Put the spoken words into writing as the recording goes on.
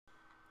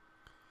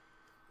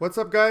What's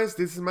up guys,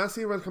 this is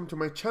Masi, welcome to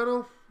my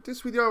channel.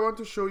 This video I want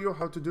to show you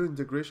how to do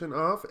integration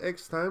of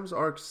x times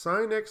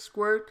arcsin x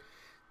squared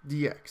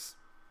dx.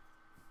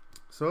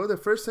 So the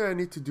first thing I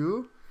need to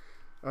do,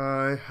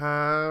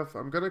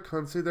 I'm gonna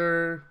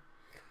consider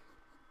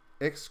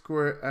x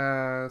squared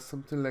as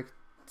something like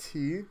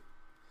t.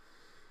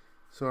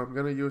 So I'm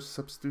gonna use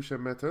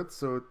substitution method.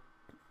 So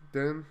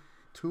then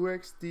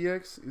 2x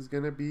dx is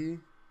gonna be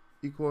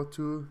equal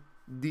to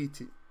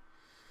dt.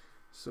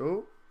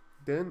 So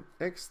then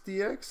x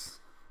dx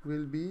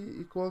will be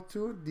equal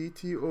to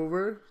dt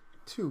over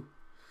 2.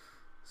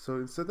 So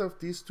instead of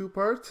these two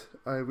parts,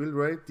 I will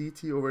write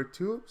dt over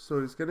 2.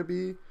 So it's going to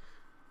be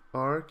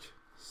arc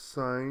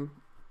sine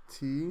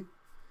t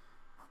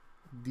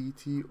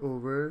dt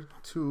over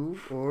 2,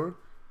 or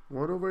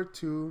 1 over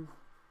 2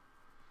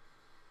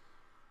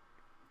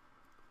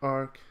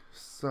 arc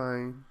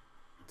sine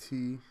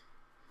t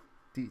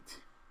dt.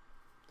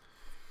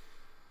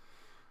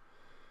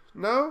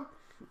 Now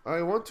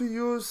I want to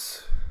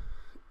use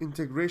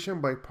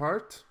integration by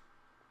part.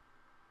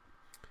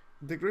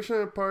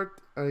 Integration by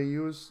part I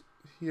use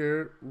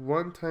here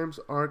 1 times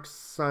arc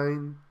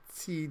sine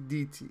t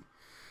dt.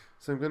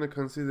 So I'm going to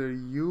consider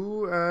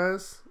u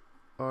as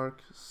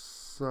arc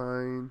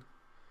sine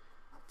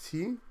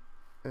t,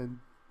 and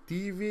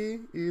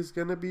dv is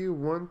going to be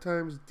 1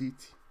 times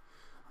dt.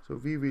 So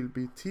v will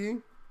be t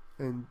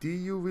and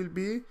du will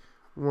be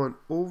 1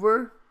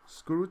 over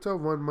square root of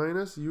 1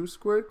 minus u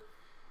squared,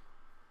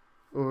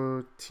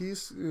 or t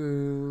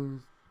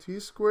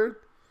squared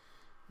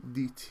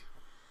dt.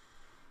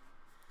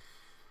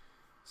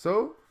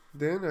 So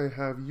then I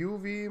have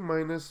uv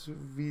minus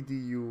v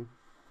du,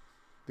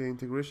 the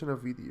integration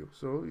of v du.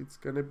 So it's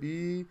gonna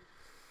be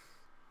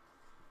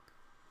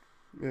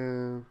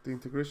the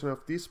integration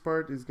of this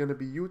part is gonna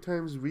be u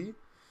times v,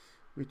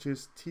 which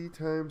is t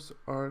times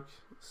arc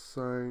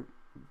sine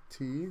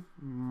t,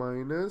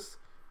 minus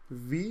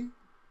v,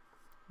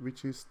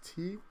 which is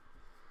t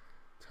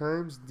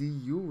times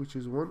du, which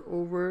is 1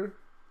 over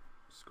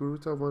square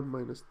root of 1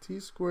 minus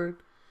t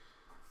squared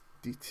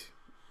dt.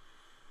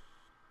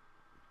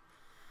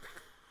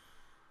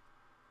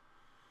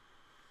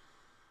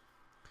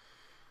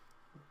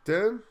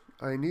 Then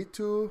I need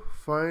to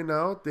find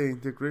out the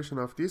integration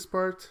of this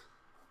part.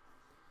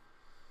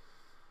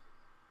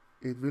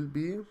 It will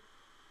be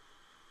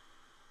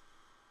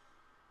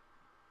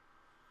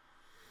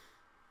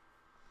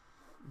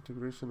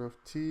integration of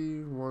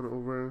t 1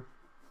 over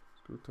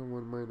square root of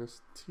 1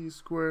 minus t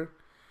squared.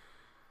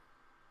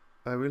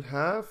 I will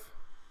have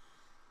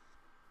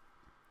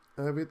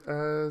it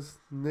as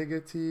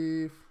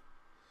negative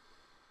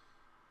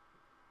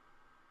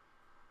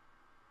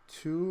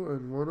 2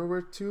 and 1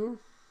 over 2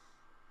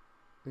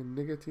 and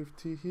negative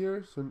t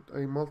here. So I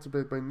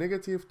multiplied by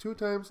negative 2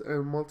 times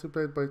and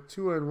multiplied by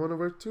 2 and 1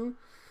 over 2.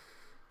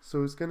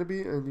 So it's gonna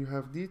be, and you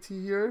have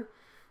dt here,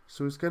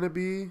 so it's gonna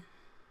be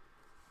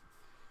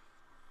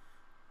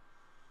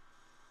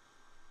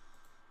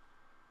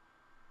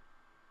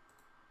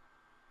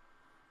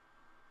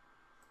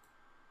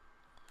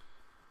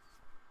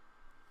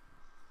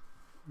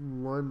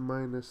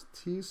minus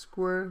t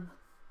squared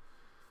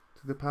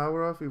to the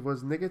power of, it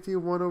was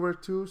negative 1 over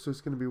 2, so it's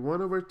going to be 1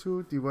 over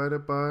 2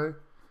 divided by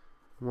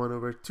 1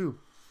 over 2.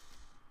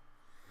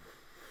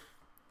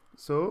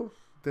 So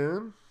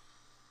then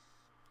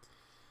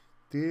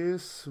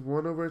this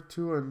 1 over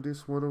 2 and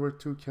this 1 over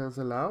 2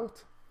 cancel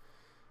out,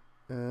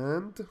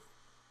 and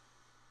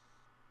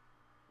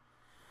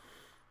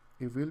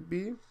it will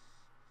be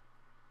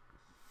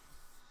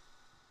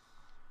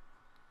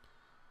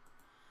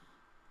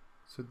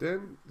so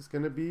then it's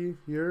going to be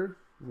here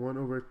 1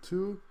 over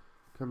 2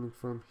 coming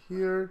from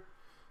here.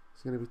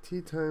 It's going to be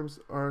t times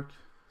arc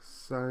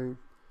sine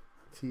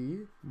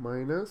t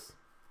minus,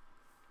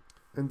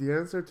 and the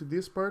answer to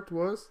this part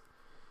was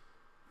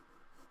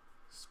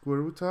square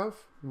root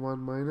of 1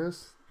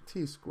 minus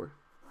t squared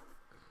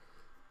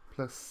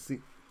plus c.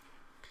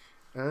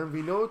 And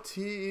we know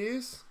t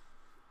is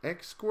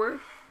x squared,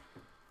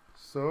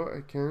 so I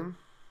can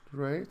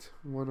write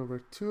 1 over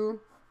 2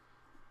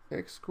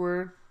 x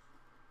squared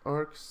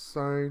arc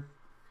sine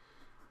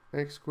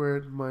x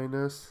squared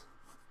minus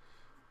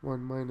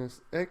 1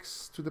 minus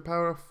x to the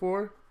power of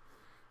 4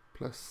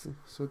 plus c.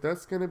 So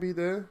that's gonna be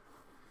the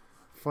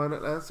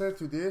final answer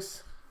to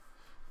this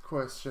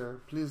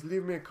question. Please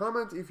leave me a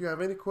comment if you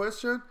have any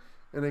question,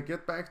 and I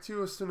get back to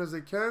you as soon as I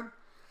can.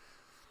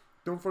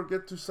 Don't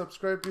forget to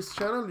subscribe to this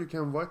channel. You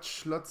can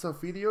watch lots of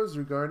videos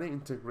regarding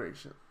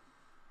integration.